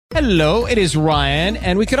Hello, it is Ryan,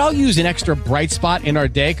 and we could all use an extra bright spot in our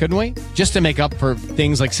day, couldn't we? Just to make up for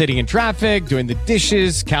things like sitting in traffic, doing the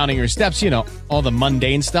dishes, counting your steps, all the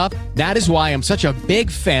mundane stuff. That is why I'm such a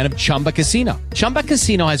big fan of Chumba Casino. Chumba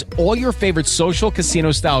Casino has all your favorite social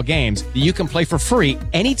casino-style games that you can play for free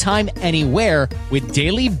anytime, anywhere with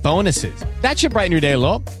daily bonuses. That should brighten your day a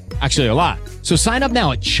little. Actually, a lot. So sign up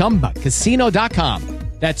now at ChumbaCasino.com.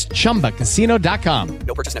 That's ChumbaCasino.com.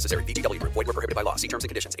 No purchase necessary. VGW Group. Void where prohibited by law. See terms and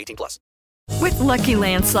conditions. 18+. With Lucky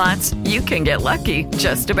Land Slots, you can get lucky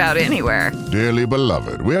just about anywhere. Dearly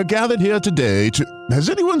beloved, we are gathered here today to... Has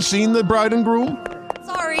anyone seen the bride and groom?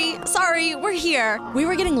 Sorry, we're here. We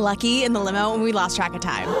were getting lucky in the limo and we lost track of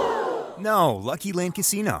time. No, Lucky Land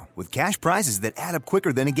Casino. With cash prizes that add up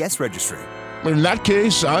quicker than a guest registry. In that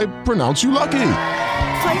case, I pronounce you lucky.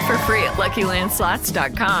 Play for free at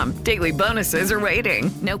LuckyLandSlots.com. Daily bonuses are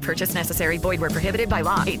waiting. No purchase necessary. Void where prohibited by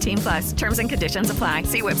law. 18+. Terms and conditions apply.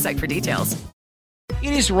 See website for details.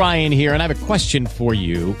 It is Ryan here, and I have a question for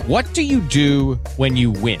you. What do you do when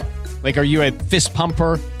you win? Like, are you a fist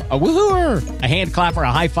pumper, a woohooer, a hand clapper,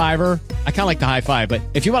 a high fiver? I kind of like the high five, but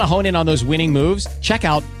if you want to hone in on those winning moves, check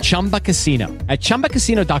out Chumba Casino. At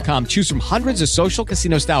ChumbaCasino.com, choose from hundreds of social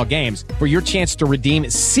casino-style games for your chance to redeem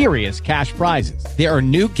serious cash prizes. There are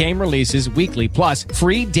new game releases weekly, plus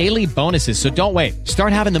free daily bonuses, so don't wait.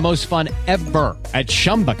 Start having the most fun ever at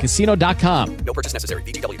ChumbaCasino.com. No purchase necessary.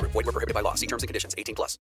 VGW Group. Void where prohibited by law. See terms and conditions.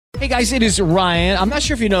 18+. Hey guys, it is Ryan. I'm not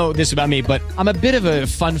sure if you know this about me, but I'm a bit of a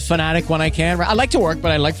fun fanatic when I can. I like to work,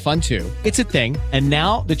 but I like fun too. It's a thing. And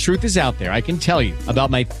now the truth is out there. I can tell you about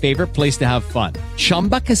my favorite place to have fun.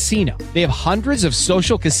 Chumba Casino. They have hundreds of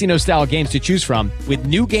social casino style games to choose from with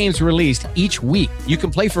new games released each week. You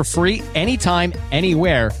can play for free anytime,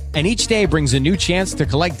 anywhere. And each day brings a new chance to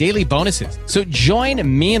collect daily bonuses. So join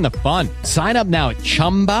me in the fun. Sign up now at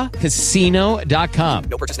ChumbaCasino.com.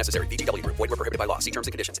 No purchase necessary. VGW Group. Void where prohibited by law. See terms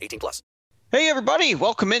and conditions. 18+. Hey everybody,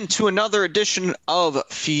 welcome into another edition of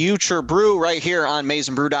Future Brew right here on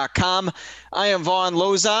MaizenBrew.com. I am Vaughn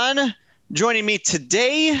Lozon. Joining me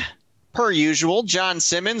today, per usual, John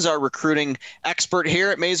Simmons, our recruiting expert here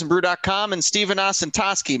at MaizenBrew.com, and Steven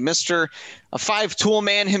Osentoski, Mr. Five-Tool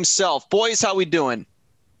Man himself. Boys, how we doing?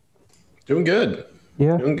 Doing good.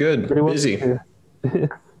 Yeah. Doing good. Busy.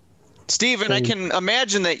 Steven, I can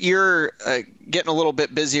imagine that you're getting a little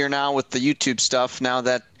bit busier now with the YouTube stuff now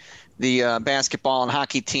that the basketball and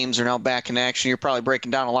hockey teams are now back in action. You're probably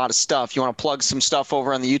breaking down a lot of stuff. You want to plug some stuff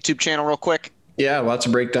over on the YouTube channel real quick? Yeah, lots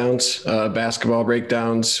of breakdowns, basketball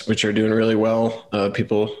breakdowns, which are doing really well.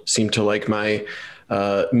 People seem to like my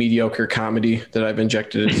mediocre comedy that I've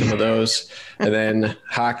injected in some of those. And then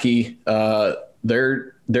hockey,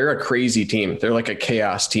 they're a crazy team. They're like a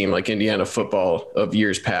chaos team, like Indiana football of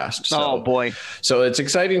years past. So, oh boy. So it's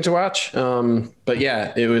exciting to watch. But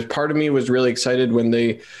yeah, part of me was really excited when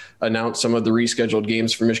they announced some of the rescheduled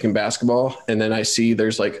games for Michigan basketball. And then I see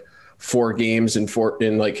there's like 4 games in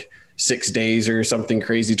like 6 days or something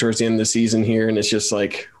crazy towards the end of the season here. And it's just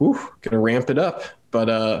like, whew, gonna ramp it up. But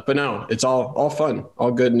no, it's all fun,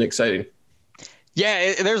 all good and exciting.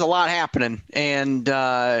 Yeah, there's a lot happening, and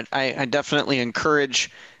I definitely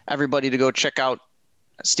encourage everybody to go check out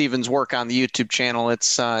Steven's work on the YouTube channel. It's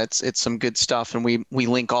some good stuff, and we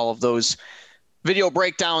link all of those video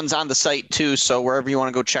breakdowns on the site too. So wherever you want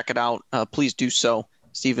to go check it out, please do so.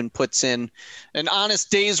 Steven puts in an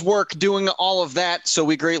honest day's work doing all of that, so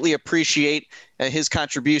we greatly appreciate his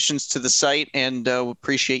contributions to the site, and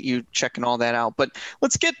appreciate you checking all that out. But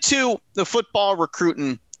let's get to the football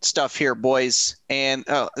recruiting stuff here, boys. And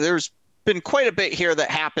there's been quite a bit here that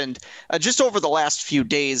happened just over the last few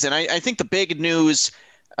days. And I think the big news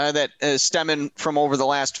that is stemming from over the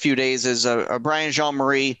last few days is Brian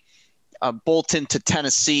Jean-Marie bolted to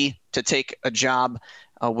Tennessee to take a job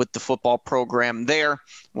with the football program there.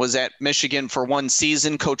 Was at Michigan for 1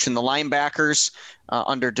 season, coaching the linebackers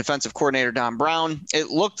under defensive coordinator Don Brown. It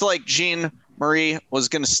looked like Jean-Marie was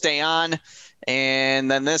going to stay on.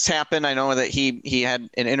 And then this happened. I know that he had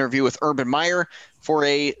an interview with Urban Meyer for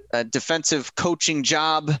a defensive coaching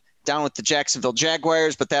job down with the Jacksonville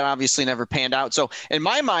Jaguars, but that obviously never panned out. So in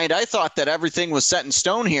my mind, I thought that everything was set in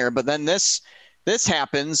stone here, but then this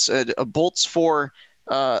happens, bolts for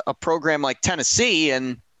a program like Tennessee,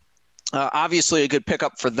 and obviously a good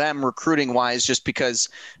pickup for them recruiting wise, just because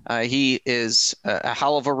he is a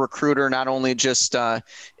hell of a recruiter, not only just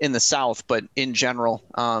in the South, but in general.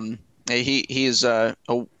 He is a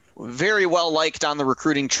very well liked on the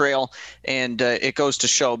recruiting trail, and it goes to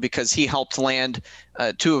show because he helped land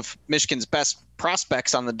 2 of Michigan's best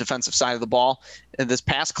prospects on the defensive side of the ball in this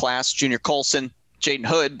past class, Junior Colson, Jaden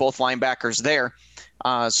Hood, both linebackers there.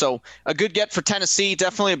 So a good get for Tennessee,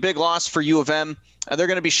 definitely a big loss for U of M. They're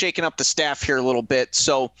going to be shaking up the staff here a little bit.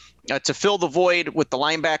 So to fill the void with the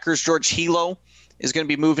linebackers, George Hilo is going to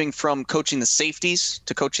be moving from coaching the safeties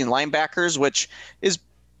to coaching linebackers, which is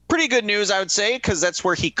pretty good news, I would say, because that's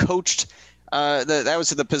where he coached. That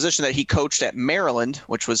was the position that he coached at Maryland,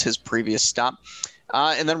 which was his previous stop.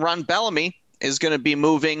 And then Ron Bellamy is going to be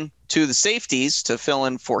moving to the safeties to fill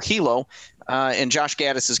in for Hilo. And Josh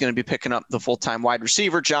Gaddis is going to be picking up the full-time wide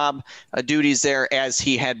receiver job duties there, as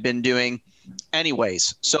he had been doing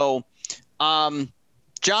anyways. So, John,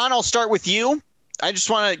 I'll start with you. I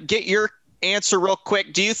just want to get your answer real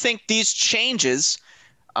quick. Do you think these changes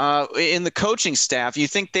in the coaching staff, you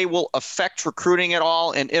think they will affect recruiting at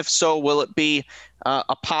all? And if so, will it be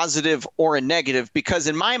a positive or a negative? Because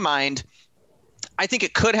in my mind, I think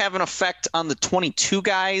it could have an effect on the 22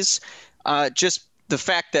 guys. Just the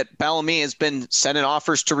fact that Bellamy has been sending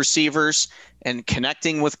offers to receivers and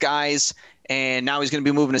connecting with guys, and now he's going to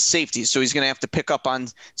be moving to safety. So he's going to have to pick up on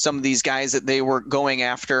some of these guys that they were going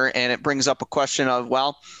after. And it brings up a question of,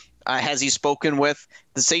 well, has he spoken with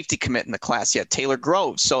the safety commit in the class yet, Taylor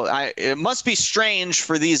Groves? So it must be strange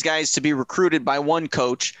for these guys to be recruited by one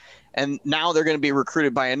coach, and now they're going to be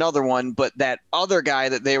recruited by another one, but that other guy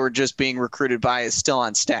that they were just being recruited by is still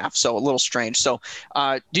on staff. So a little strange. So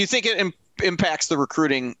do you think it impacts the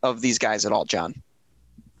recruiting of these guys at all, John?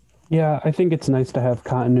 Yeah, I think it's nice to have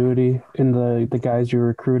continuity in the guys you're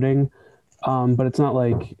recruiting, but it's not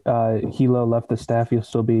like Hilo left the staff. He'll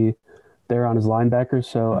still be there on his linebackers,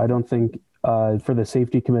 so I don't think for the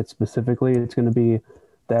safety commit specifically it's going to be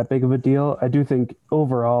that big of a deal. I do think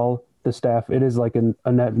overall the staff, it is like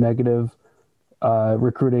a net negative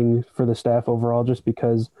recruiting for the staff overall, just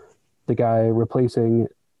because the guy replacing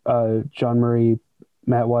John Murray,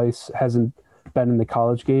 Matt Weiss, hasn't been in the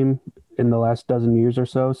college game in the last dozen years or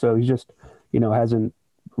so. So he just, hasn't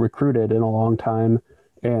recruited in a long time.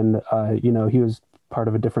 And, he was part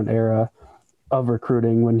of a different era of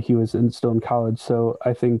recruiting when he was still in college. So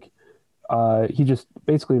I think he just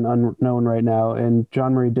basically an unknown right now. And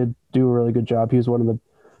John Murray did do a really good job. He was one of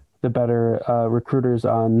the better recruiters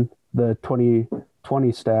on the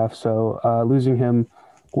 2020 staff. So losing him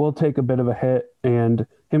will take a bit of a hit, and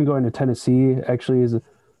him going to Tennessee actually is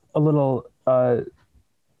a little,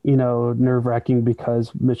 nerve-wracking,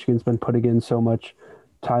 because Michigan's been putting in so much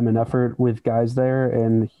time and effort with guys there,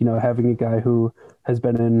 and, having a guy who has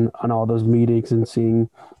been in on all those meetings and seeing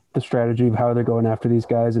the strategy of how they're going after these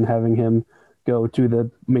guys, and having him go to the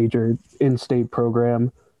major in-state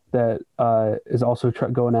program that is also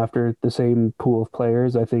going after the same pool of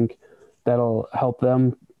players. I think that'll help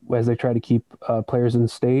them as they try to keep players in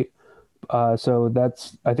state. So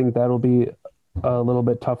I think that'll be a little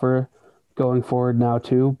bit tougher going forward now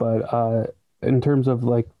too. But in terms of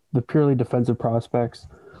like the purely defensive prospects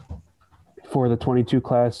for the 22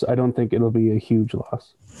 class, I don't think it'll be a huge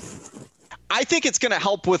loss. I think it's going to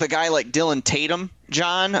help with a guy like Dylan Tatum,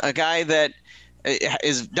 John, a guy that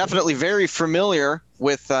is definitely very familiar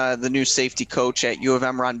with the new safety coach at U of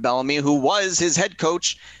M, Ron Bellamy, who was his head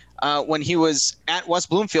coach when he was at West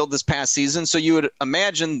Bloomfield this past season. So you would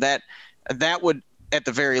imagine that would, at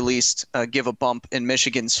the very least, give a bump in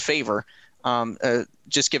Michigan's favor.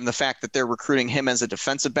 Just given the fact that they're recruiting him as a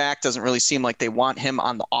defensive back, doesn't really seem like they want him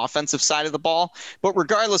on the offensive side of the ball. But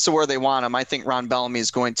regardless of where they want him, I think Ron Bellamy is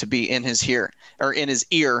going to be in his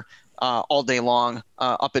ear all day long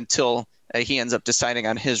up until he ends up deciding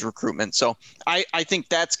on his recruitment. So I think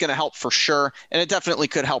that's going to help for sure. And it definitely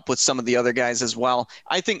could help with some of the other guys as well.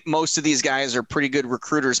 I think most of these guys are pretty good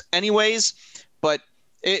recruiters anyways, but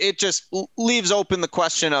it just leaves open the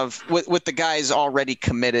question of with the guys already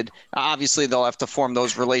committed. Obviously, they'll have to form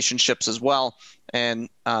those relationships as well. And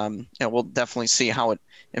we'll definitely see how it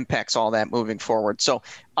impacts all that moving forward. So,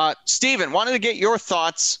 Steven, wanted to get your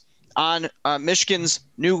thoughts on Michigan's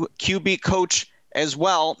new QB coach as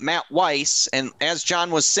well, Matt Weiss. And as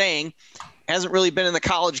John was saying, hasn't really been in the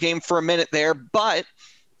college game for a minute there, but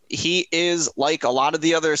he is like a lot of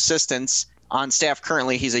the other assistants on staff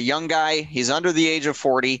currently. He's a young guy. He's under the age of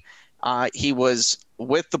 40. He was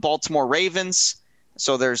with the Baltimore Ravens.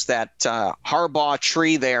 So there's that Harbaugh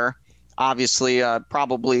tree there. Obviously,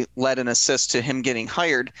 probably led an assist to him getting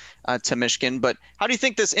hired to Michigan. But how do you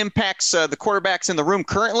think this impacts the quarterbacks in the room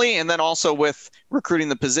currently, and then also with recruiting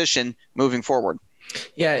the position moving forward?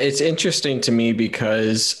 Yeah, it's interesting to me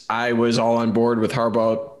because I was all on board with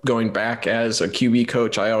Harbaugh going back as a QB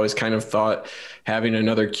coach. I always kind of thought having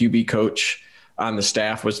another QB coach on the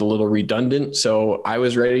staff was a little redundant. So I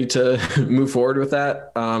was ready to move forward with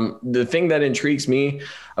that. The thing that intrigues me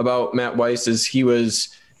about Matt Weiss is he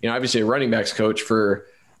was, obviously a running backs coach for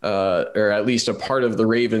or at least a part of the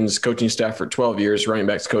Ravens coaching staff for 12 years, running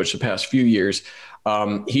backs coach the past few years.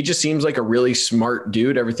 He just seems like a really smart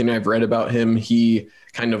dude. Everything I've read about him, he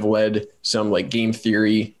kind of led some like game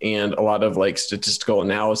theory and a lot of like statistical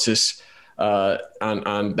analysis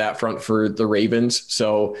on that front for the Ravens.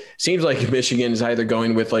 So it seems like Michigan is either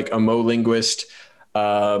going with like a Mo Linguist,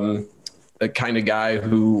 a kind of guy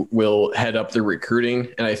who will head up the recruiting.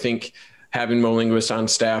 And I think having Mo Linguist on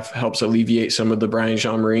staff helps alleviate some of the Brian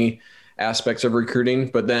Jean-Marie aspects of recruiting.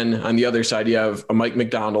 But then on the other side, you have a Mike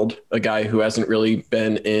McDonald, a guy who hasn't really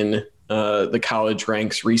been in the college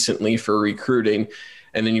ranks recently for recruiting.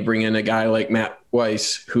 And then you bring in a guy like Matt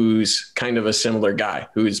Weiss, who's kind of a similar guy,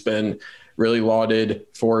 who's been really lauded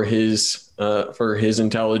for his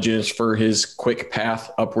intelligence, for his quick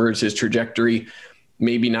path upwards, his trajectory.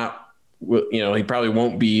 Maybe not, he probably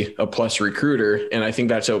won't be a plus recruiter. And I think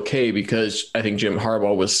that's okay, because I think Jim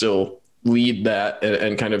Harbaugh will still lead that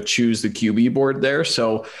and kind of choose the QB board there.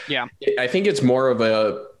 So yeah, I think it's more of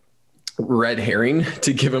a red herring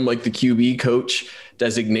to give him like the QB coach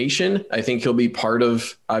designation. I think he'll be part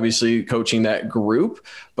of obviously coaching that group,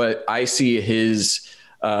 but I see his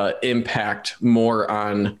impact more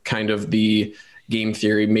on kind of the game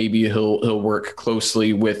theory. Maybe he'll work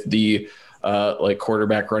closely with the like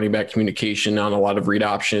quarterback, running back communication on a lot of read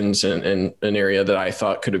options, and an area that I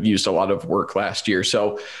thought could have used a lot of work last year.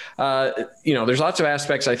 So, there's lots of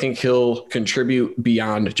aspects I think he'll contribute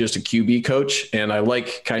beyond just a QB coach. And I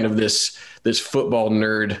like kind of this football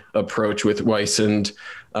nerd approach with Weiss and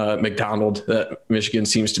McDonald that Michigan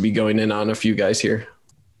seems to be going in on a few guys here.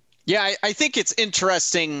 Yeah, I think it's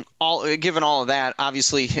interesting, given all of that,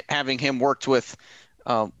 obviously having him worked with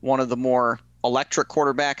one of the more electric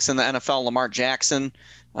quarterbacks in the NFL, Lamar Jackson,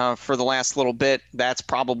 for the last little bit. That's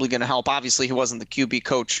probably going to help. Obviously, he wasn't the QB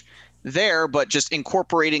coach there, but just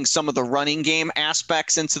incorporating some of the running game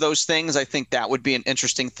aspects into those things, I think that would be an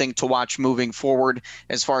interesting thing to watch moving forward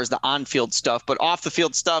as far as the on-field stuff. But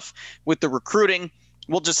off-the-field stuff with the recruiting,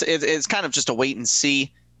 it's kind of just a wait and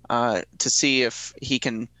see to see if he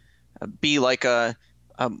can be like a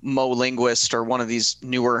Mo Linguist or one of these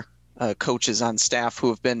newer coaches on staff who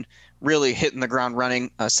have been really hitting the ground running,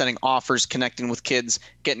 sending offers, connecting with kids,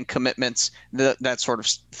 getting commitments, that sort of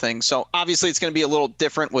thing. So obviously it's going to be a little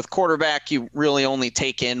different with quarterback. You really only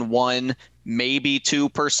take in one, maybe two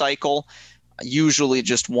per cycle, usually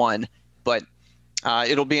just one. But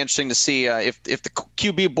it'll be interesting to see if the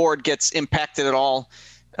QB board gets impacted at all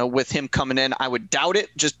with him coming in. I would doubt it,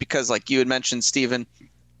 just because, like you had mentioned, Stephen,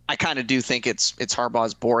 I kind of do think it's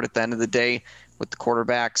Harbaugh's board at the end of the day with the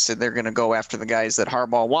quarterbacks, and they're going to go after the guys that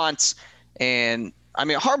Harbaugh wants. And I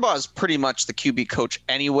mean, Harbaugh is pretty much the QB coach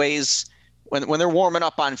anyways. When they're warming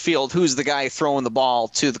up on field, who's the guy throwing the ball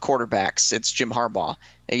to the quarterbacks? It's Jim Harbaugh.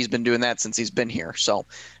 And he's been doing that since he's been here. So,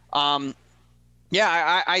 I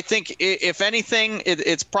think if anything,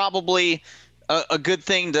 it's probably a good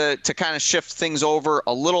thing to kind of shift things over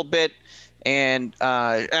a little bit. And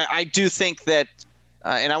I do think that,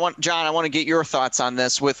 and I want to get your thoughts on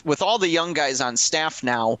this with all the young guys on staff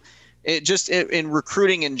now. In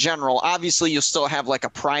recruiting in general, obviously you'll still have like a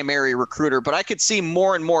primary recruiter, but I could see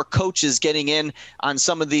more and more coaches getting in on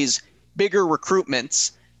some of these bigger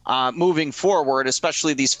recruitments moving forward,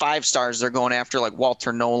 especially these 5-stars they're going after, like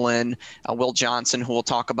Walter Nolan, Will Johnson, who we'll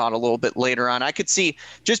talk about a little bit later on. I could see,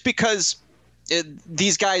 just because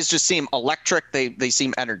these guys just seem electric, they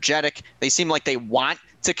seem energetic, they seem like they want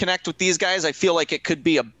to connect with these guys. I feel like it could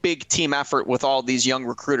be a big team effort with all these young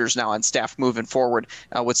recruiters now on staff moving forward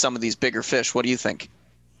with some of these bigger fish. What do you think?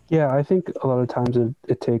 Yeah, I think a lot of times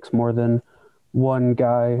it takes more than one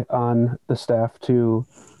guy on the staff to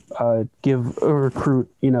give a recruit,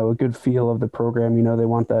 a good feel of the program. They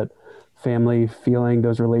want that family feeling,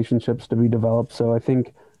 those relationships to be developed. So I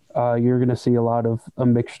think you're going to see a lot of a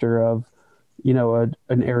mixture of,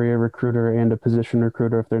 an area recruiter and a position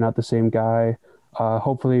recruiter if they're not the same guy.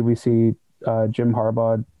 Hopefully we see Jim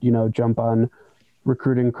Harbaugh, jump on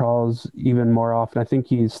recruiting calls even more often. I think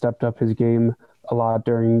he's stepped up his game a lot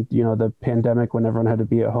during, the pandemic when everyone had to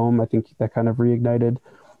be at home. I think that kind of reignited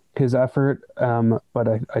his effort. But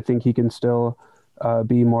I think he can still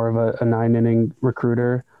be more of a 9-inning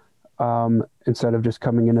recruiter instead of just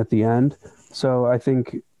coming in at the end. So I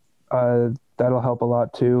think that'll help a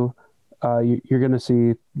lot too. You're going to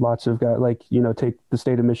see lots of guys take the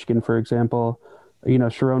state of Michigan, for example.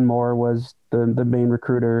 Sharon Moore was the main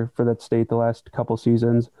recruiter for that state the last couple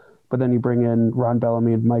seasons, but then you bring in Ron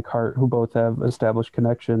Bellamy and Mike Hart, who both have established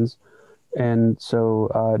connections. And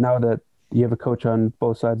so now that you have a coach on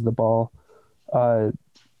both sides of the ball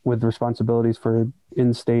with responsibilities for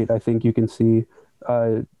in-state, I think you can see,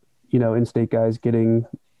 in-state guys getting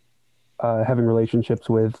having relationships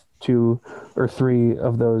with 2 or 3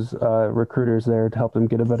 of those recruiters there to help them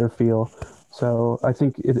get a better feel. So I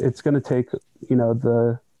think it's going to take,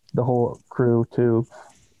 the whole crew to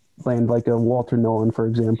land like a Walter Nolan, for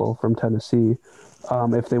example, from Tennessee.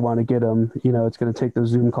 If they want to get him, it's going to take those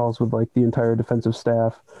Zoom calls with like the entire defensive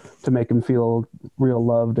staff to make him feel real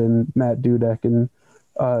loved, and Matt Dudek and,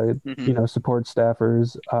 support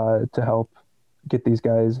staffers to help get these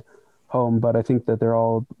guys home. But I think that they're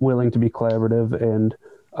all willing to be collaborative and,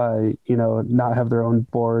 not have their own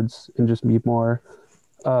boards and just be more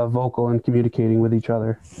vocal and communicating with each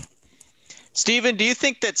other. Steven, do you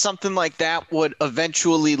think that something like that would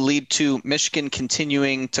eventually lead to Michigan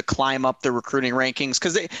continuing to climb up the recruiting rankings?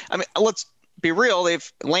 Because let's be real,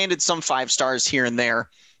 they've landed some 5 stars here and there,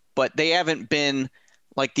 but they haven't been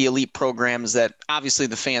like the elite programs that obviously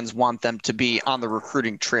the fans want them to be on the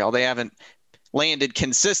recruiting trail. They haven't landed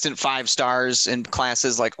consistent 5 stars in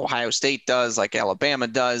classes like Ohio State does, like Alabama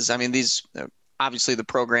does. I mean, these obviously the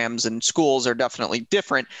programs and schools are definitely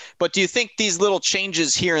different, but do you think these little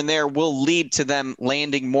changes here and there will lead to them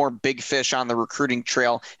landing more big fish on the recruiting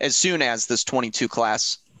trail as soon as this 22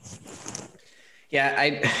 class?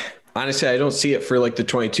 Yeah, honestly, I don't see it for like the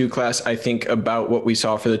 22 class. I think about what we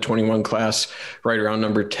saw for the 21 class, right around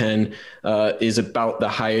number 10, is about the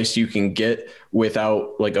highest you can get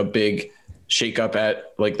without like a big shake up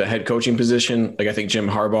at like the head coaching position. Like I think Jim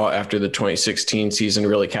Harbaugh after the 2016 season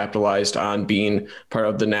really capitalized on being part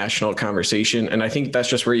of the national conversation. And I think that's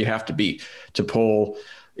just where you have to be to pull,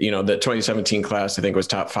 the 2017 class, I think was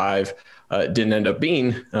top 5. Didn't end up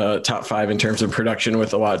being top 5 in terms of production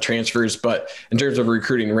with a lot of transfers, but in terms of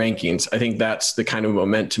recruiting rankings, I think that's the kind of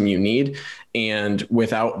momentum you need. And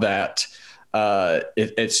without that,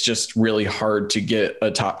 it's just really hard to get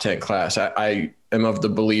a top 10 class. I am of the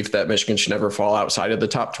belief that Michigan should never fall outside of the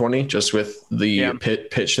top 20, just with the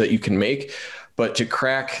pitch that you can make. But to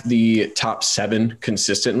crack the top 7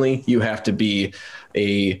 consistently, you have to be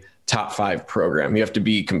a top 5 program. You have to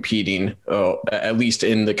be competing at least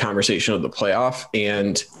in the conversation of the playoff.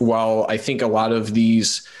 And while I think a lot of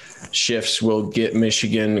these shifts will get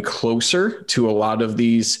Michigan closer to a lot of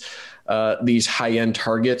these high-end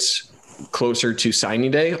targets closer to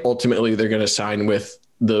signing day, ultimately they're going to sign with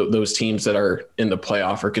those teams that are in the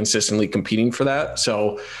playoff or consistently competing for that.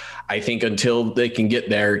 So I think until they can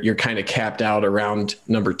get there, you're kind of capped out around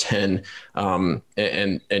number 10,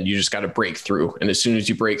 and you just got to break through. And as soon as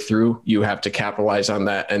you break through, you have to capitalize on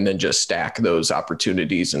that and then just stack those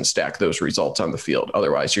opportunities and stack those results on the field.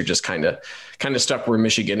 Otherwise, you're just kind of stuck where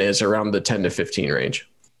Michigan is around the 10 to 15 range.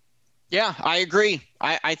 Yeah, I agree.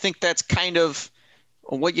 I think that's kind of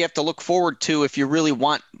what you have to look forward to if you really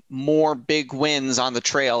want more big wins on the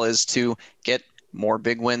trail, is to get more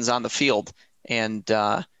big wins on the field. And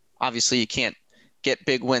obviously you can't get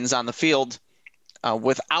big wins on the field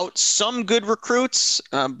without some good recruits.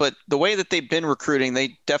 But the way that they've been recruiting,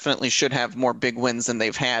 they definitely should have more big wins than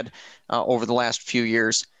they've had over the last few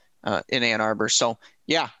years in Ann Arbor. So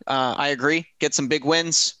yeah, I agree. Get some big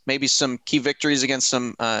wins, maybe some key victories against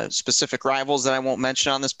some specific rivals that I won't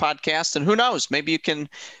mention on this podcast. And who knows, maybe you can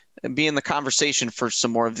be in the conversation for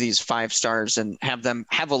some more of these 5 stars and have them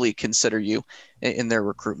heavily consider you in their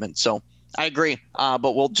recruitment. So I agree,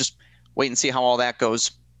 but we'll just wait and see how all that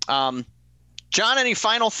goes. John, any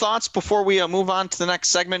final thoughts before we move on to the next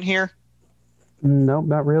segment here? No,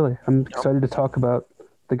 not really. I'm excited to talk about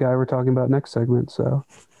the guy we're talking about next segment. So.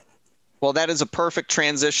 Well, that is a perfect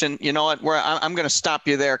transition. You know what? I'm going to stop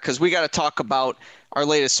you there because we got to talk about our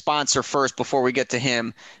latest sponsor first before we get to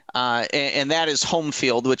him. And that is Home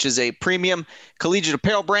Field, which is a premium collegiate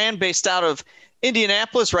apparel brand based out of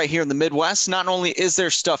Indianapolis, right here in the Midwest. Not only is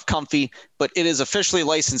their stuff comfy, but it is officially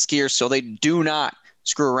licensed gear, so they do not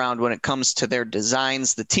screw around when it comes to their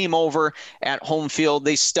designs. The team over at Home Field,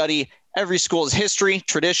 they study every school's history,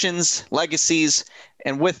 traditions, legacies,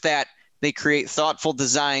 and with that, they create thoughtful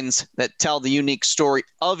designs that tell the unique story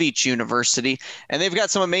of each university. And they've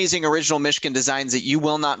got some amazing original Michigan designs that you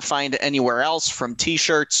will not find anywhere else, from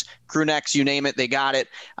T-shirts, crew necks, you name it, they got it.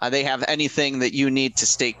 They have anything that you need to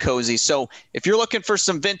stay cozy. So if you're looking for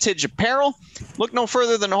some vintage apparel, look no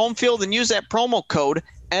further than Home Field and use that promo code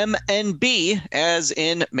MNB, as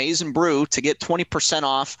in Maize and Brew, to get 20%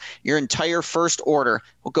 off your entire first order.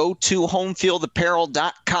 Well, go to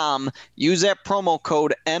homefieldapparel.com, use that promo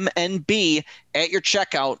code MNB at your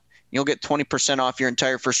checkout. You'll get 20% off your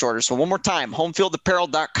entire first order. So one more time,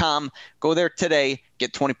 homefieldapparel.com. Go there today,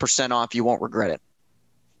 get 20% off. You won't regret it.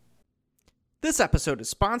 This episode is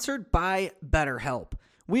sponsored by BetterHelp.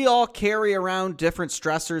 We all carry around different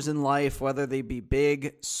stressors in life, whether they be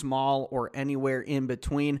big, small, or anywhere in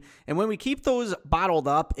between. And when we keep those bottled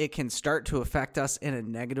up, it can start to affect us in a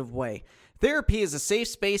negative way. Therapy is a safe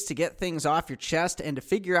space to get things off your chest and to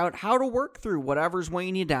figure out how to work through whatever's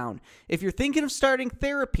weighing you down. If you're thinking of starting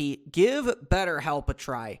therapy, give BetterHelp a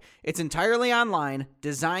try. It's entirely online,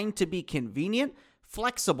 designed to be convenient,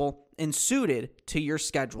 flexible, and suited to your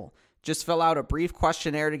schedule. Just fill out a brief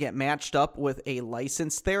questionnaire to get matched up with a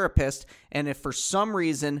licensed therapist, and if for some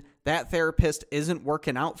reason that therapist isn't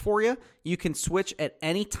working out for you, you can switch at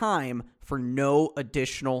any time for no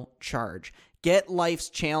additional charge. Get life's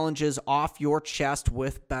challenges off your chest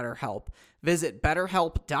with BetterHelp. Visit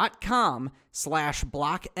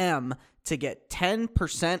BetterHelp.com/BlockM to get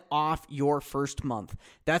 10% off your first month.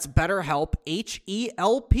 That's BetterHelp,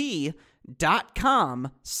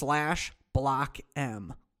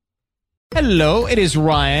 HELP.com/BlockM. Hello, it is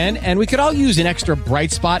Ryan, and we could all use an extra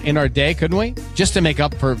bright spot in our day, couldn't we? Just to make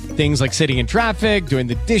up for things like sitting in traffic, doing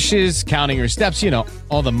the dishes, counting your steps,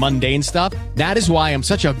 all the mundane stuff. That is why I'm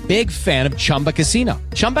such a big fan of Chumba Casino.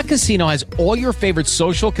 Chumba Casino has all your favorite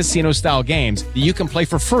social casino-style games that you can play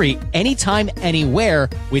for free anytime, anywhere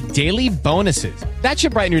with daily bonuses. That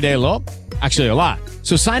should brighten your day a little. Actually, a lot.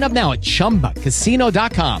 So sign up now at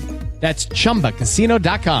ChumbaCasino.com. That's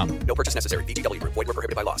ChumbaCasino.com. No purchase necessary. VGW Group. Void where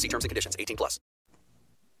prohibited by law. See terms and conditions. 18+.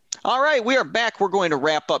 All right, we are back. We're going to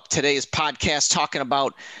wrap up today's podcast talking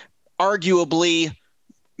about arguably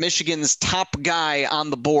Michigan's top guy on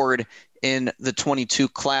the board in the 22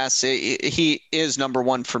 class. He is number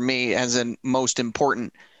one for me as a most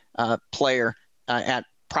important player at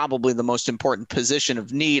probably the most important position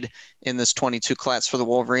of need in this 22 class for the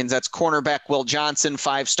Wolverines. That's cornerback Will Johnson,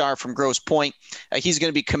 5-star from Grosse Pointe. He's going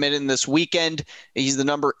to be committed this weekend. He's the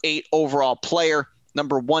number 8 overall player,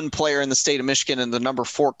 number 1 player in the state of Michigan, and the number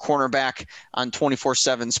 4 cornerback on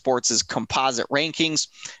 24/7 Sports' composite rankings.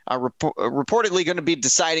 Reportedly going to be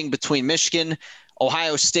deciding between Michigan,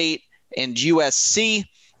 Ohio State, and USC.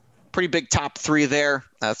 Pretty big top 3 there.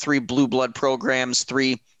 3 blue blood programs,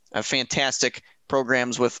 3 fantastic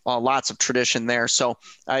programs with lots of tradition there. So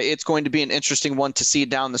it's going to be an interesting one to see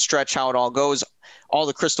down the stretch how it all goes. All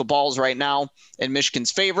the crystal balls right now in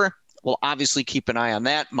Michigan's favor. We'll obviously keep an eye on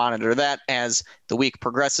that, monitor that as the week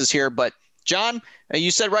progresses here. But John,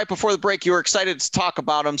 you said right before the break you were excited to talk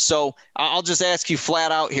about him. So I'll just ask you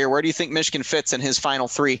flat out here, where do you think Michigan fits in his final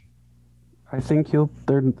 3? I think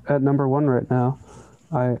they're at number 1 right now.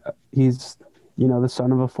 He's, the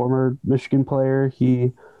son of a former Michigan player.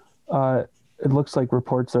 It looks like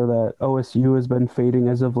reports are that OSU has been fading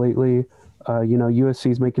as of lately.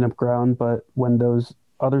 USC is making up ground, but when those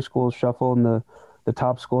other schools shuffle and the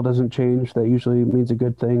top school doesn't change, that usually means a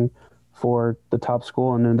good thing for the top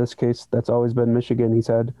school. And in this case, that's always been Michigan. He's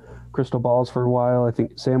had crystal balls for a while. I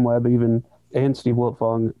think Sam Webb and Steve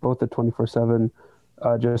Wiltfong, both at 24/7,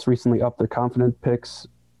 just recently upped their confidence picks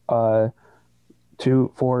for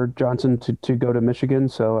Johnson to go to Michigan.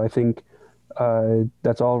 So I think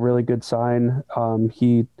that's all a really good sign.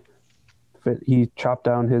 He chopped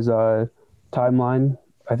down his timeline.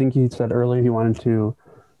 I think he said earlier he wanted to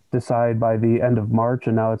decide by the end of March,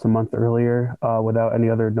 and now it's a month earlier without any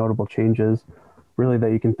other notable changes really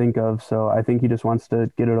that you can think of. So I think he just wants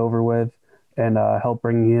to get it over with and help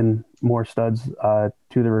bring in more studs to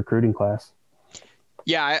the recruiting class.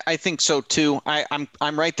 Yeah, I think so too.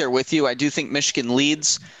 I'm right there with you. I do think Michigan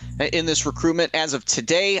leads in this recruitment as of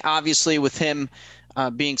today. Obviously, with him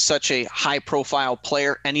being such a high-profile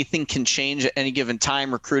player, anything can change at any given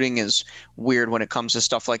time. Recruiting is weird when it comes to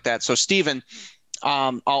stuff like that. So, Stephen,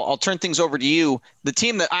 I'll turn things over to you. The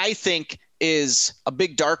team that I think is a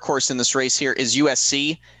big dark horse in this race here is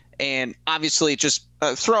USC. And obviously, just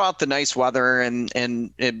throw out the nice weather and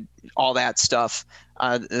all that stuff.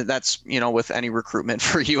 That's, with any recruitment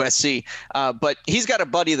for USC. But he's got a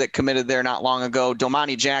buddy that committed there not long ago,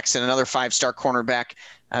 Domani Jackson, another 5-star cornerback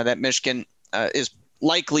that Michigan is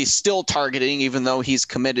likely still targeting, even though he's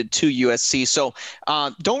committed to USC. So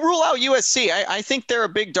don't rule out USC. I think they're a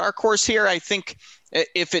big dark horse here. I think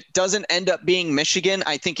if it doesn't end up being Michigan,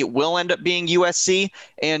 I think it will end up being USC.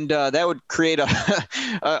 And that would create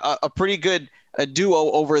a pretty good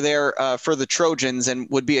duo over there for the Trojans, and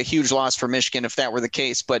would be a huge loss for Michigan if that were the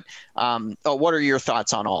case. But what are your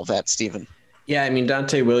thoughts on all of that, Stephen? Yeah,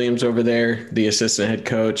 Dante Williams over there, the assistant head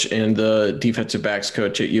coach and the defensive backs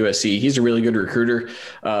coach at USC, he's a really good recruiter.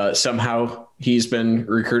 Somehow he's been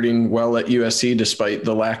recruiting well at USC despite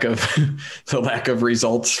the lack of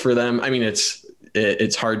results for them.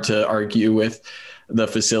 It's hard to argue with the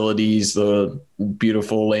facilities, the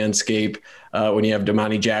beautiful landscape. When you have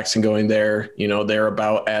Domani Jackson going there, they're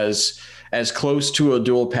about as as close to a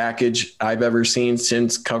dual package I've ever seen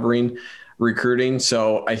since covering recruiting.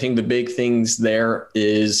 So I think the big things there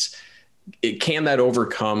is, can that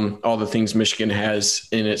overcome all the things Michigan has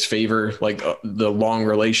in its favor, like the long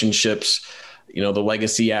relationships, the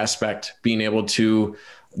legacy aspect, being able to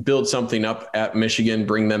build something up at Michigan,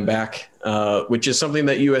 bring them back, which is something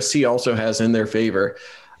that USC also has in their favor.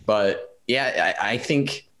 But yeah, I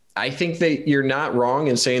think that you're not wrong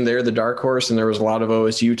in saying they're the dark horse, and there was a lot of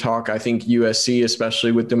OSU talk. I think USC,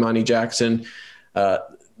 especially with Domani Jackson,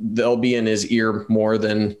 they'll be in his ear more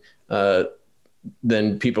than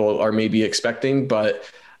people are maybe expecting. But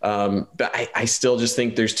I still just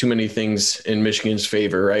think there's too many things in Michigan's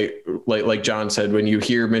favor, right? Like John said, when you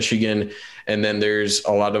hear Michigan, and then there's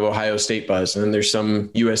a lot of Ohio State buzz, and then there's some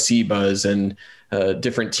USC buzz, and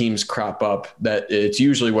different teams crop up, that it's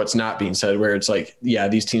usually what's not being said, where it's like, yeah,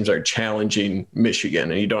 these teams are challenging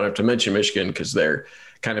Michigan, and you don't have to mention Michigan because they're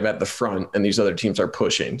kind of at the front and these other teams are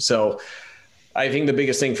pushing. So I think the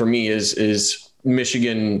biggest thing for me is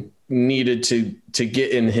Michigan needed to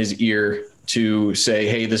get in his ear to say,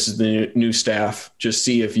 hey, this is the new staff. Just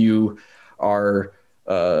see if you are,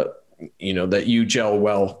 that you gel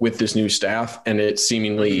well with this new staff. And it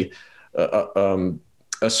seemingly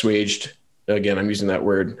assuaged. Again, I'm using that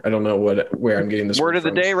word. I don't know where I'm getting this word of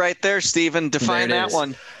from. The day right there, Stephen. Define that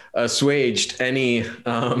one. Assuaged any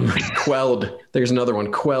quelled. There's another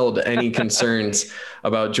one. Quelled any concerns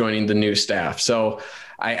about joining the new staff. So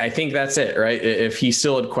I think that's it, right? If he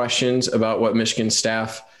still had questions about what Michigan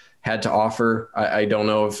staff had to offer, I don't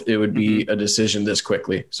know if it would be a decision this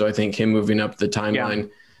quickly. So I think him moving up the timeline,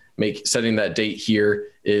 setting that date here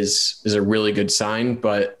is a really good sign.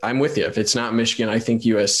 But I'm with you. If it's not Michigan, I think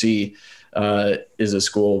USC is a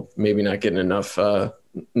school maybe not getting enough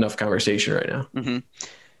conversation right now. Mm-hmm.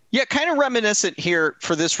 Yeah, kind of reminiscent here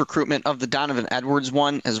for this recruitment of the Donovan Edwards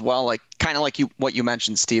one as well. Like kind of like what you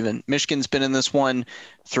mentioned, Stephen. Michigan's been in this one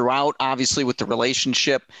throughout, obviously with the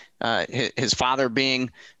relationship, his father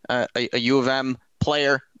being a U of M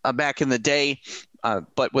player back in the day.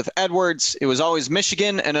 But with Edwards, it was always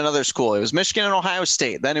Michigan and another school. It was Michigan and Ohio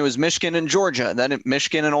State. Then it was Michigan and Georgia. Then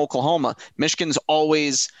Michigan and Oklahoma. Michigan's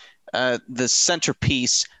always the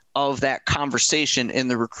centerpiece of that conversation in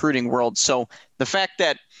the recruiting world. So the fact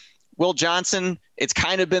that Will Johnson, it's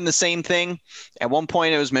kind of been the same thing. At one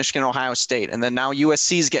point, it was Michigan, Ohio State, and then now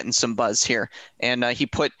USC's getting some buzz here. And he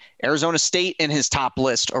put Arizona State in his top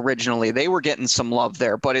list originally. They were getting some love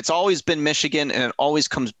there, but it's always been Michigan, and it always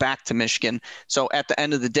comes back to Michigan. So at the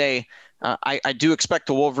end of the day, I do expect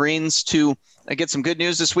the Wolverines to get some good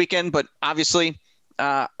news this weekend, but obviously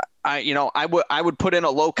I would put in a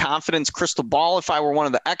low confidence crystal ball if I were one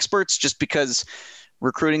of the experts, just because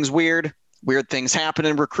recruiting's weird things happen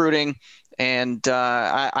in recruiting. And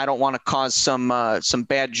I don't want to cause some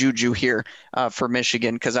bad juju here for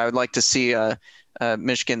Michigan, because I would like to see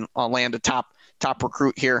Michigan land a top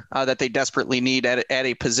recruit here that they desperately need at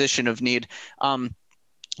a position of need.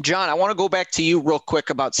 John, I want to go back to you real quick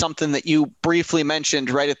about something that you briefly mentioned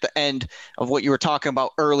right at the end of what you were talking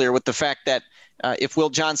about earlier, with the fact that if Will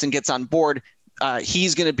Johnson gets on board,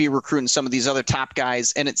 he's going to be recruiting some of these other top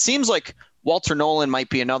guys. And it seems like Walter Nolan might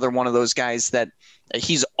be another one of those guys that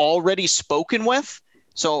he's already spoken with.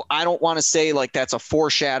 So I don't want to say like that's a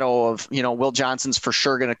foreshadow of, Will Johnson's for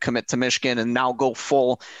sure going to commit to Michigan and now go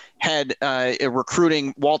full head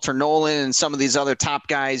recruiting Walter Nolan and some of these other top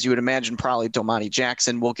guys. You would imagine probably Domani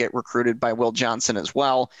Jackson will get recruited by Will Johnson as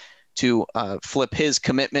well to flip his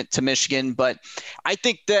commitment to Michigan. But I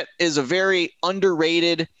think that is a very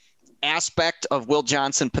underrated aspect of Will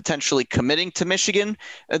Johnson potentially committing to Michigan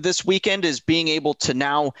this weekend, is being able to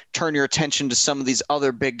now turn your attention to some of these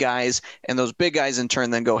other big guys, and those big guys in turn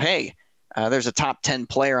then go, hey, there's a top 10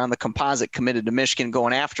 player on the composite committed to Michigan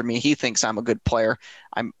going after me. He thinks I'm a good player.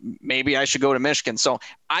 Maybe I should go to Michigan. So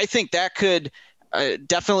I think that could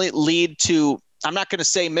definitely lead to, I'm not going to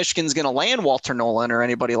say Michigan's going to land Walter Nolan or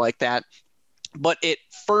anybody like that, but it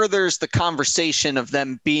furthers the conversation of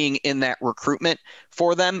them being in that recruitment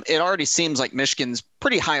for them. It already seems like Michigan's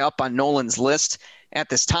pretty high up on Nolan's list at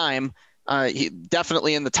this time. He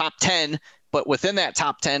definitely in the top 10, but within that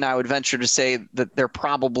top 10, I would venture to say that they're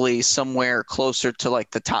probably somewhere closer to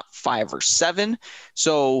like the top 5 or 7.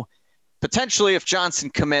 So potentially if Johnson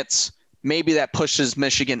commits, maybe that pushes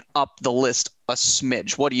Michigan up the list a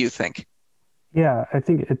smidge. What do you think? Yeah, I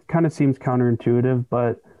think it kind of seems counterintuitive,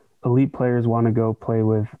 but elite players want to go play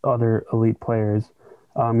with other elite players.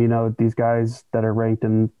 These guys that are ranked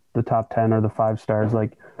in the top 10 or the 5 stars,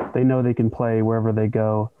 like they know they can play wherever they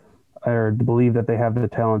go, or believe that they have the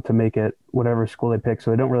talent to make it whatever school they pick.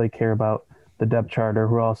 So they don't really care about the depth chart or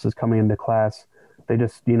who else is coming into class. they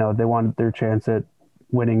just, they want their chance at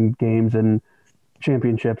winning games and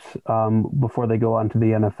championships before they go on to the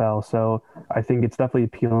NFL. So I think it's definitely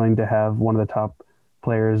appealing to have one of the top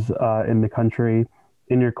players in the country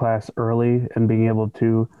in your class early and being able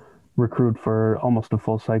to recruit for almost a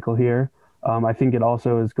full cycle here. I think it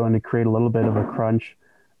also is going to create a little bit of a crunch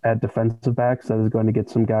at defensive backs that is going to get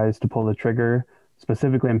some guys to pull the trigger.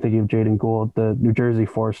 Specifically, I'm thinking of Jaden Gould, the New Jersey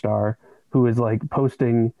 4-star, who is like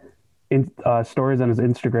posting stories on his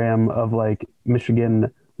Instagram of like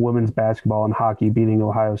Michigan women's basketball and hockey beating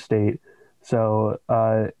Ohio State. So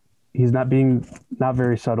he's not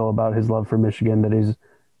very subtle about his love for Michigan, that he's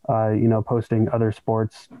posting other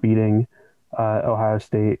sports beating Ohio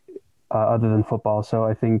State other than football. So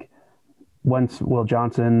I think once Will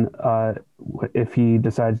Johnson, if he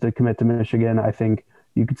decides to commit to Michigan, I think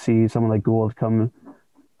you could see someone like Gould come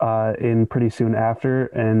in pretty soon after.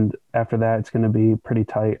 And after that, it's going to be pretty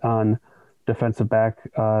tight on defensive back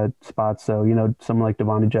spots. So, someone like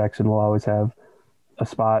Devontae Jackson will always have a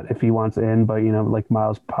spot if he wants in, but, like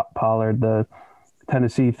Miles Pollard, the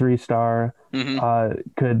Tennessee 3-star,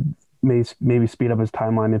 could maybe speed up his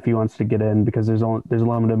timeline if he wants to get in, because there's a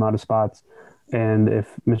limited amount of spots. And if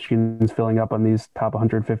Michigan's filling up on these top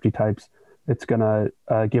 150 types, it's going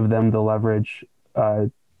to give them the leverage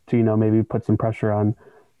to, maybe put some pressure on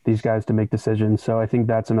these guys to make decisions. So I think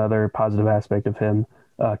that's another positive aspect of him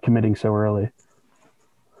committing so early.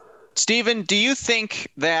 Steven, do you think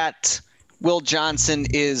that Will Johnson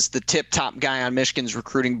is the tip-top guy on Michigan's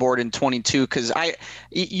recruiting board in 22? Because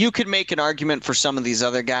you could make an argument for some of these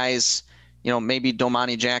other guys, maybe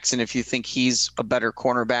Domani Jackson, if you think he's a better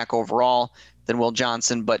cornerback overall than Will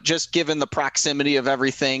Johnson. But just given the proximity of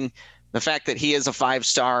everything, the fact that he is a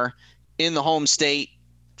 5-star in the home state,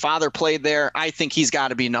 father played there, I think he's got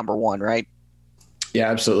to be number one, right?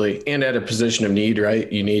 Yeah, absolutely. And at a position of need,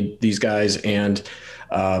 right? You need these guys, and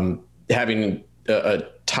having a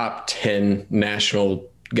top 10 national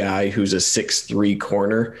guy who's a 6'3"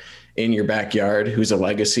 corner in your backyard, who's a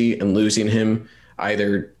legacy, and losing him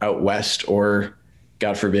either out west or,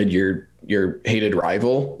 God forbid, your hated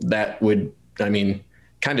rival, that would,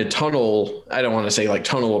 kind of tunnel. I don't want to say like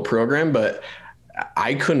tunnel a program, but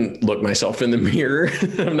I couldn't look myself in the mirror.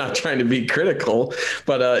 I'm not trying to be critical,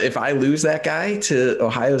 but if I lose that guy to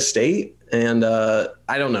Ohio State, and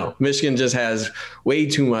I don't know, Michigan just has way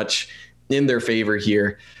too much in their favor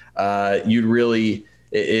here. You'd really,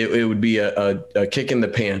 it would be a kick in the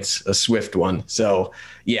pants, a swift one. So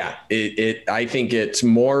yeah, I think it's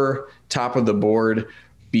more top of the board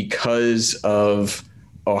because of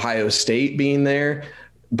Ohio State being there.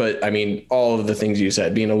 But all of the things you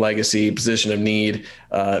said, being a legacy, position of need,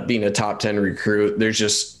 being a top 10 recruit, there's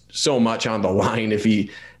just so much on the line if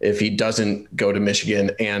he doesn't go to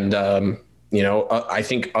Michigan. And, I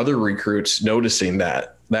think other recruits noticing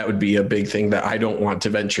that would be a big thing that I don't want to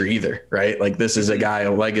venture either, right? Like, this is a guy,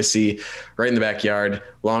 a legacy right in the backyard,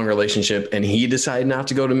 long relationship, and he decided not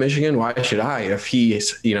to go to Michigan. Why should I, if he,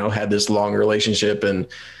 had this long relationship and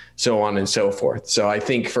so on and so forth. So I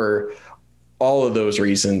think for all of those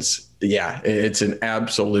reasons, yeah, it's an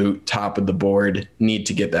absolute top of the board need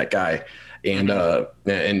to get that guy. And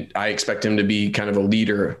I expect him to be kind of a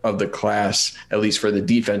leader of the class, at least for the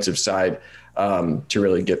defensive side, to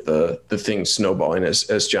really get the thing snowballing,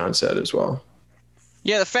 as John said as well.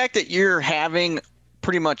 Yeah, the fact that you're having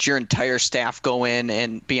pretty much your entire staff go in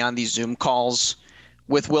and be on these Zoom calls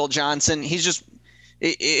with Will Johnson,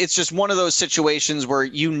 it's just one of those situations where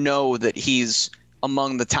that he's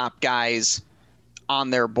among the top guys on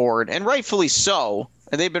their board, and rightfully so.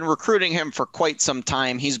 They've been recruiting him for quite some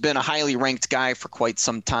time. He's been a highly ranked guy for quite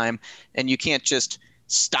some time, and you can't just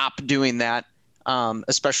stop doing that,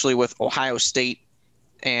 especially with Ohio State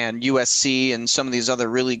and USC and some of these other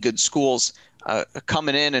really good schools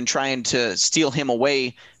coming in and trying to steal him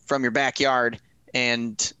away from your backyard.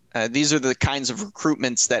 And these are the kinds of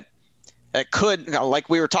recruitments that could, like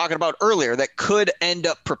we were talking about earlier, that could end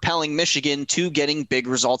up propelling Michigan to getting big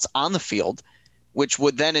results on the field, which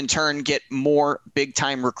would then in turn get more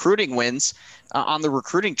big-time recruiting wins on the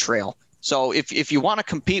recruiting trail. So if you want to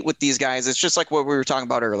compete with these guys, it's just like what we were talking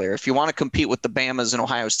about earlier. If you want to compete with the Bamas and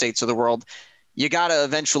Ohio States of the world, you got to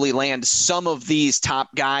eventually land some of these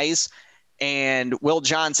top guys. And Will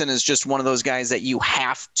Johnson is just one of those guys that you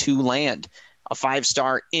have to land, a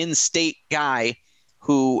 5-star in-state guy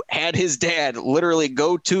who had his dad literally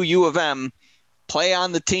go to U of M, play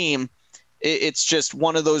on the team. It's just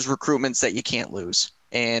one of those recruitments that you can't lose.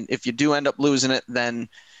 And if you do end up losing it, then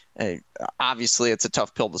obviously it's a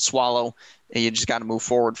tough pill to swallow. You just got to move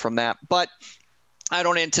forward from that. But I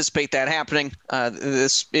don't anticipate that happening.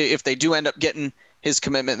 If they do end up getting his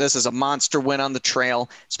commitment. This is a monster win on the trail,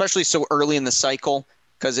 especially so early in the cycle.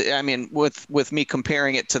 Because, I mean, with me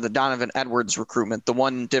comparing it to the Donovan Edwards recruitment, the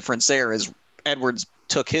one difference there is Edwards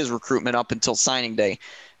took his recruitment up until signing day.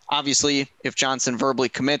 Obviously, if Johnson verbally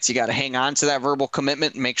commits, you got to hang on to that verbal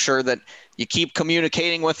commitment and make sure that you keep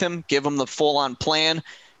communicating with him, give him the full-on plan,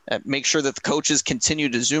 make sure that the coaches continue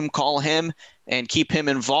to Zoom call him and keep him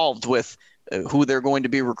involved with who they're going to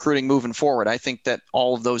be recruiting moving forward. I think that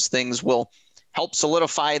all of those things will help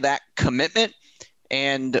solidify that commitment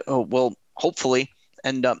and will hopefully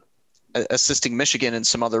end up assisting Michigan in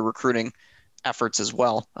some other recruiting efforts as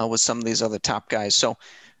well with some of these other top guys. So,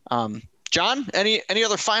 John, any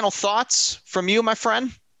other final thoughts from you, my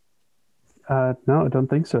friend? No, I don't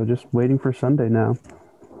think so. Just waiting for Sunday now.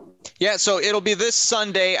 Yeah, so it'll be this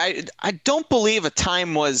Sunday. I don't believe a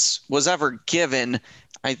time was ever given.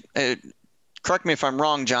 Correct me if I'm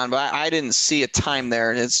wrong, John, but I didn't see a time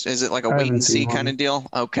there. Is it like a wait and see kind of deal?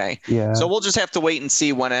 Okay. Yeah. So we'll just have to wait and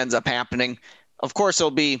see what ends up happening. Of course, it'll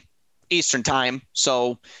be Eastern time,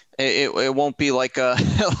 so it won't be like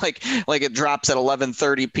like it drops at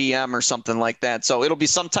 11:30 p.m. or something like that. So it'll be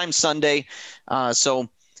sometime Sunday. So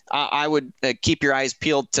I would keep your eyes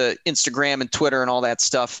peeled to Instagram and Twitter and all that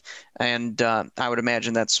stuff, and I would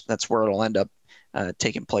imagine that's where it'll end up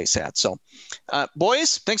taking place at. So,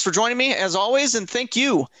 boys, thanks for joining me as always, and thank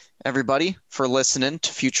you everybody for listening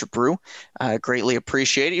to Future Brew. I greatly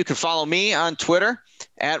appreciate it. You can follow me on Twitter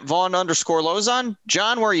at Vaughn_Lozon.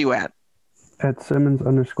 John, where are you at? At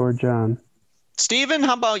Simmons_John. Steven,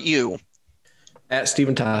 how about you? At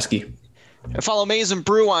Steven Toski. Follow Maize n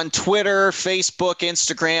Brew on Twitter, Facebook,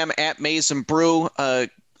 Instagram at Maize n Brew.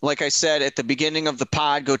 Like I said at the beginning of the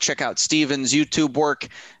pod, go check out Steven's YouTube work.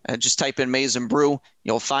 Just type in Maize n Brew.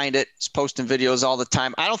 You'll find it. He's posting videos all the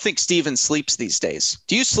time. I don't think Steven sleeps these days.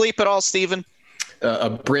 Do you sleep at all, Steven?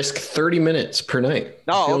 A brisk 30 minutes per night.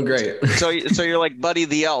 Oh, feeling great. So you're like Buddy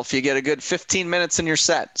the Elf. You get a good 15 minutes in your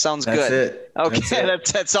set. Sounds That's good. it. Okay,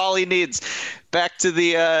 that's all he needs. Back to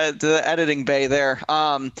the editing bay there.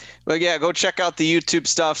 But yeah, go check out the YouTube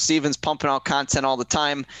stuff. Steven's pumping out content all the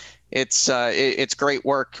time. It's great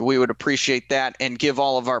work. We would appreciate that, and give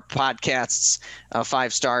all of our podcasts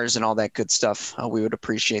 5 stars and all that good stuff. We would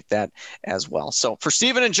appreciate that as well. So for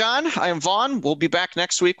Steven and John, I am Vaughn. We'll be back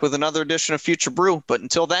next week with another edition of Future Brew. But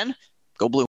until then, go Blue.